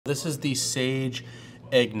This is the Sage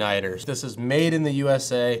Igniter. This is made in the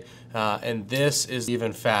USA, and this is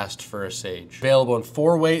even fast for a Sage. Available in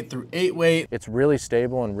 4-weight through 8-weight. It's really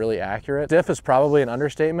stable and really accurate. Stiff is probably an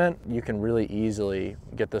understatement. You can really easily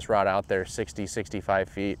get this rod out there 60, 65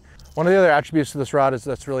 feet. One of the other attributes to this rod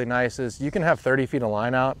that's really nice is you can have 30 feet of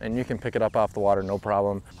line out and you can pick it up off the water, no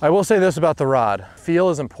problem. I will say this about the rod. Feel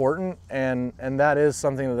is important, and that is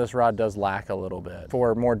something that this rod does lack a little bit.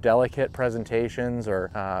 For more delicate presentations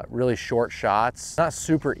or really short shots, it's not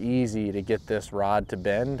super easy to get this rod to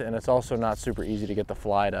bend, and it's also not super easy to get the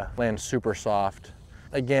fly to land super soft.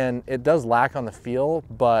 Again, it does lack on the feel,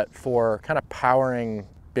 but for kind of powering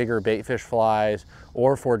bigger baitfish flies,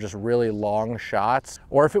 or for just really long shots,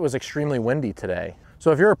 or if it was extremely windy today.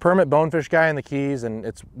 So if you're a permit bonefish guy in the Keys and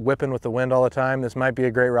it's whipping with the wind all the time, this might be a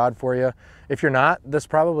great rod for you. If you're not, this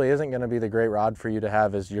probably isn't going to be the great rod for you to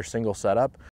have as your single setup.